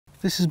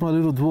This is my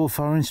little dwarf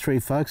orange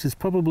tree, folks. It's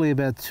probably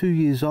about 2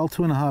 years old,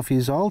 2.5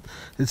 years old.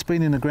 It's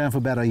been in the ground for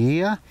about a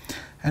year.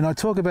 And I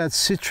talk about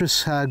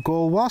citrus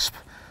gall wasp,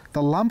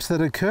 the lumps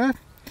that occur.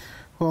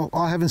 Well,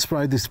 I haven't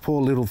sprayed this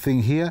poor little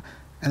thing here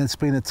and it's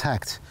been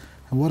attacked.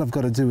 And what I've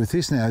got to do with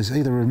this now is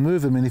either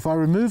remove them, and if I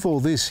remove all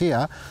this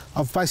here,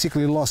 I've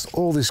basically lost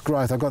all this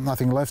growth. I've got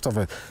nothing left of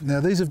it. Now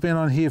these have been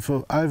on here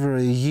for over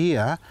a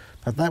year,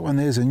 but that one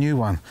there's a new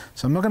one.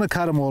 So I'm not going to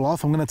cut them all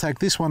off. I'm going to take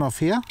this one off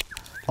here,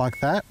 like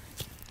that.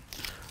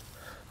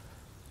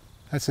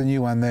 That's a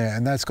new one there,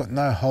 and that's got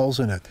no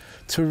holes in it.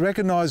 To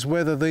recognise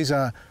whether these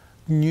are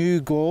new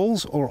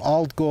galls or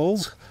old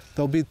galls,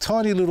 there'll be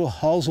tiny little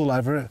holes all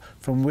over it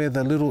from where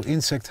the little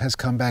insect has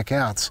come back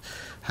out.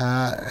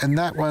 And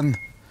that one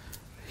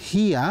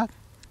here,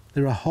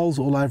 there are holes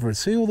all over it.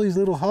 See all these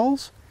little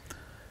holes?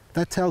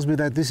 That tells me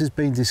that this has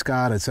been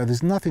discarded, so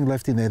there's nothing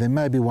left in there. There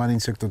may be one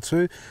insect or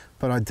two,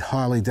 but I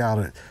highly doubt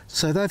it.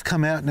 So they've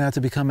come out now to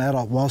become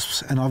adult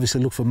wasps and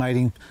obviously look for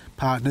mating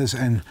partners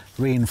and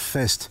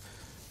reinfest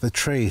the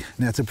tree.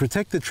 Now to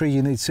protect the tree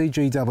you need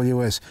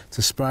CGWS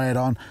to spray it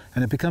on,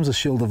 and it becomes a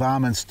shield of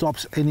armour and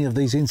stops any of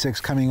these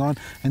insects coming on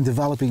and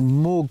developing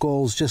more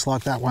galls just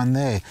like that one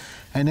there.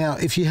 And now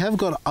if you have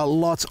got a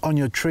lot on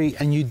your tree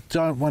and you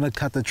don't want to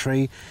cut the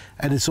tree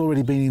and it's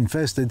already been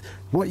infested,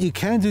 what you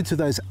can do to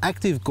those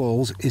active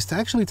galls is to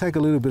actually take a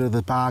little bit of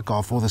the bark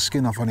off or the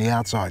skin off on the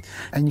outside.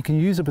 And you can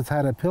use a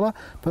potato peeler,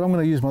 but I'm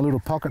going to use my little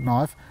pocket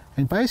knife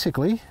and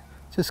basically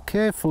just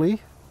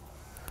carefully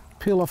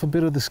peel off a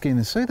bit of the skin.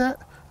 And see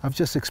that? I've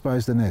just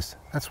exposed the nest.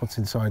 That's what's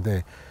inside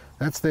there.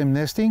 That's them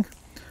nesting.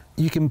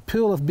 You can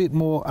peel a bit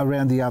more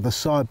around the other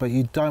side, but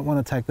you don't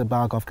want to take the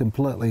bark off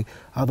completely,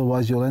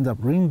 otherwise you'll end up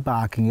ring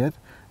barking it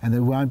and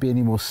there won't be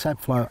any more sap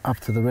flow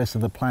up to the rest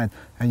of the plant,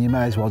 and you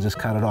may as well just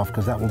cut it off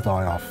because that will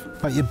die off.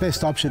 But your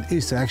best option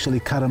is to actually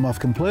cut them off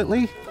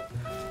completely,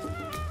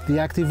 the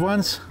active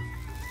ones,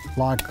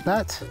 like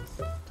that,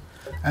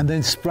 and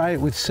then spray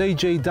it with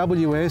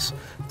CGWS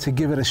to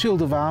give it a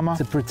shield of armour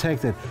to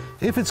protect it.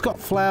 If it's got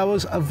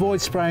flowers,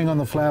 avoid spraying on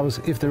the flowers.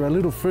 If they're a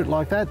little fruit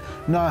like that,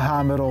 no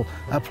harm at all.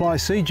 Apply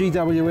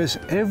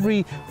CGWS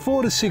every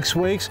 4 to 6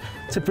 weeks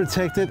to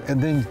protect it,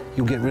 and then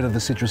you'll get rid of the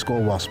citrus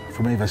gall wasp.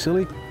 From me,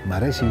 Vasily,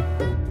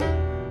 Maresi.